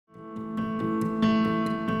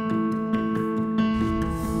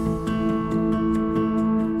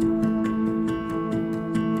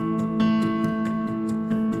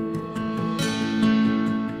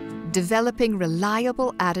Developing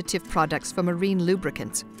reliable additive products for marine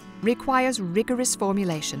lubricants requires rigorous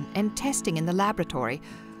formulation and testing in the laboratory,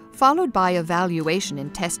 followed by evaluation in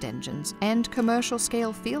test engines and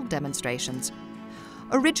commercial-scale field demonstrations.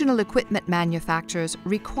 Original equipment manufacturers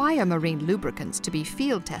require marine lubricants to be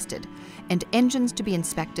field tested and engines to be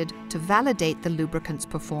inspected to validate the lubricant's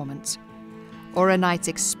performance. Oronite's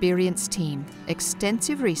experienced team,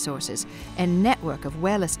 extensive resources, and network of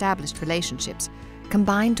well-established relationships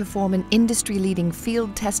combine to form an industry-leading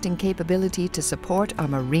field testing capability to support our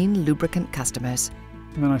marine lubricant customers.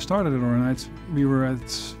 When I started at Oronite, we were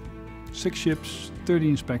at 6 ships, 30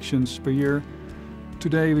 inspections per year.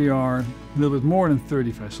 Today we are a little bit more than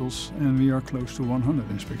 30 vessels and we are close to 100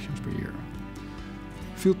 inspections per year.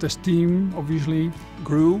 Field test team obviously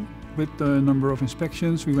grew with the number of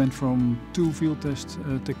inspections. We went from 2 field test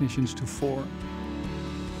technicians to 4.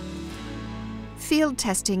 Field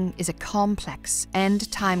testing is a complex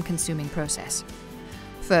and time-consuming process.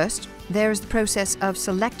 First, there is the process of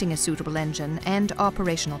selecting a suitable engine and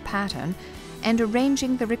operational pattern and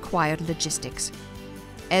arranging the required logistics.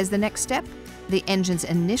 As the next step, the engine's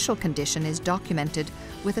initial condition is documented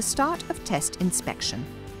with a start of test inspection.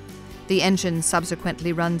 The engine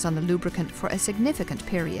subsequently runs on the lubricant for a significant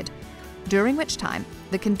period, during which time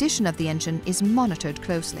the condition of the engine is monitored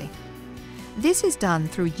closely. This is done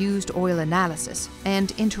through used oil analysis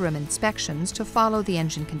and interim inspections to follow the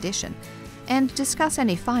engine condition and discuss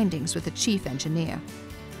any findings with the chief engineer.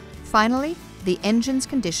 Finally, the engine's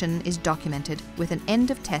condition is documented with an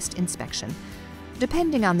end-of-test inspection.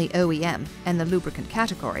 Depending on the OEM and the lubricant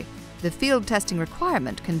category, the field testing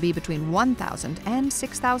requirement can be between 1,000 and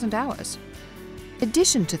 6,000 hours. In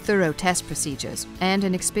addition to thorough test procedures and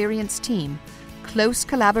an experienced team, close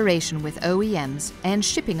collaboration with OEMs and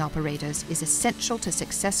shipping operators is essential to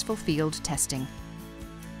successful field testing.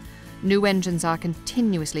 New engines are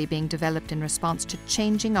continuously being developed in response to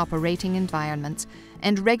changing operating environments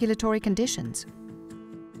and regulatory conditions.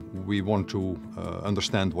 We want to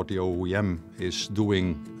understand what the OEM is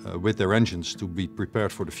doing with their engines to be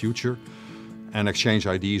prepared for the future and exchange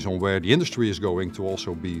ideas on where the industry is going to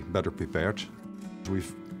also be better prepared.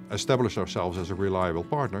 We've established ourselves as a reliable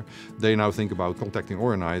partner. They now think about contacting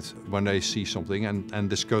Oronite when they see something and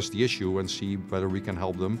discuss the issue and see whether we can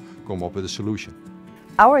help them come up with a solution.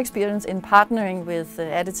 Our experience in partnering with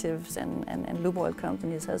additives and lube oil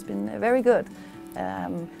companies has been very good.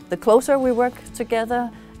 The closer we work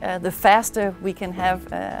together, the faster we can have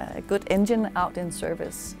a good engine out in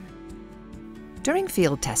service. During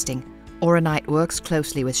field testing, Oronite works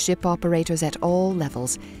closely with ship operators at all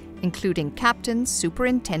levels, including captains,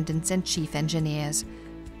 superintendents, and chief engineers.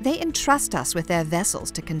 They entrust us with their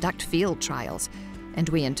vessels to conduct field trials, and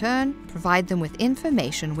we in turn provide them with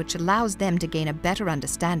information which allows them to gain a better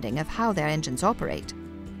understanding of how their engines operate.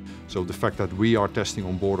 So the fact that we are testing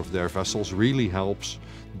on board of their vessels really helps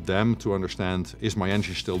them to understand, is my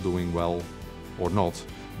engine still doing well or not,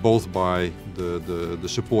 both by the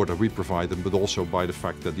support that we provide them, but also by the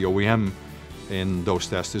fact that the OEM in those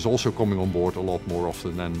tests is also coming on board a lot more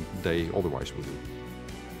often than they otherwise would do.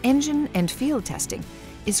 Engine and field testing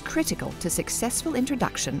is critical to successful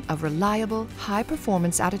introduction of reliable,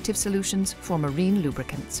 high-performance additive solutions for marine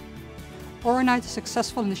lubricants. Oronite is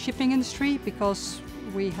successful in the shipping industry because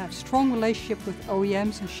we have strong relationship with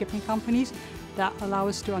OEMs and shipping companies that allow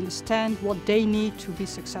us to understand what they need to be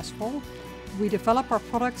successful. We develop our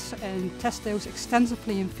products and test those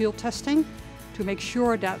extensively in field testing to make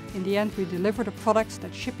sure that in the end we deliver the products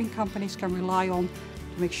that shipping companies can rely on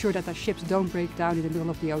to make sure that their ships don't break down in the middle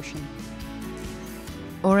of the ocean.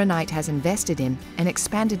 Oronite has invested in and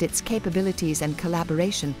expanded its capabilities and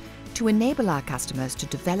collaboration to enable our customers to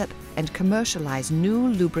develop and commercialize new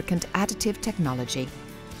lubricant additive technology.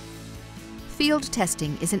 Field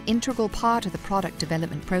testing is an integral part of the product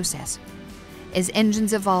development process. As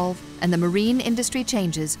engines evolve and the marine industry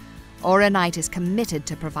changes, Oronite is committed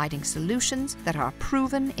to providing solutions that are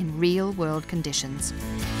proven in real-world conditions.